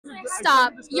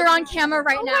Stop. You're on camera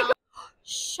right now.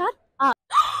 Shut up.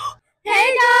 Hey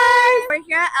guys! We're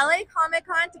here at LA Comic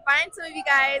Con to find some of you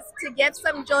guys to give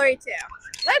some jewelry to.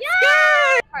 Let's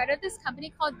go! Part of this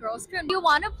company called Girls Crew. Do you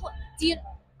want to oh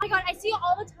my god, I see you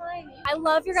all the time. I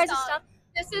love your guys' stuff.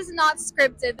 This is not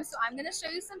scripted. So I'm gonna show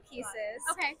you some pieces.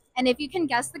 Okay. And if you can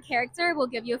guess the character, we'll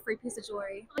give you a free piece of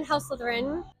jewelry. On House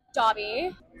Slytherin,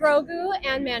 Dobby, Grogu,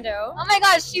 and Mando. Oh my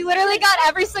gosh, she literally got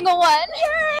every single one.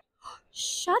 Yay!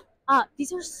 Shut up.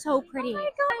 These are so pretty.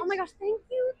 Oh my gosh, thank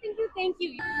you, thank you, thank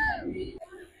you.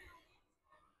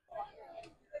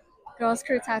 Girls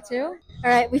Crew tattoo. All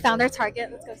right, we found our target.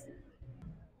 Let's go.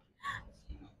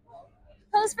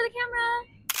 Pose for the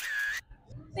camera.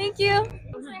 Thank you.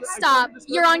 Stop.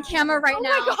 You're on camera right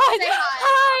now. Oh my god. Say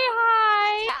hi.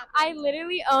 Hi. I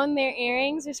literally own their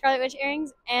earrings, their Scarlet Witch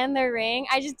earrings, and their ring.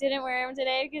 I just didn't wear them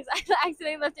today because I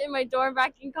accidentally left it in my dorm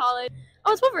back in college.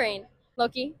 Oh, it's Wolverine.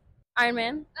 Loki. Iron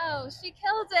Man. Oh, she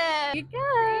killed it. Here you go.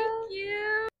 Thank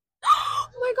you. Oh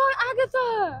my god,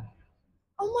 Agatha.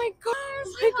 Oh my god.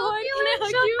 Oh my god. Can I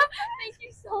hug you? Thank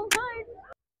you so much.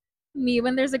 Me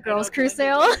when there's a Girls Crew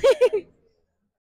sale.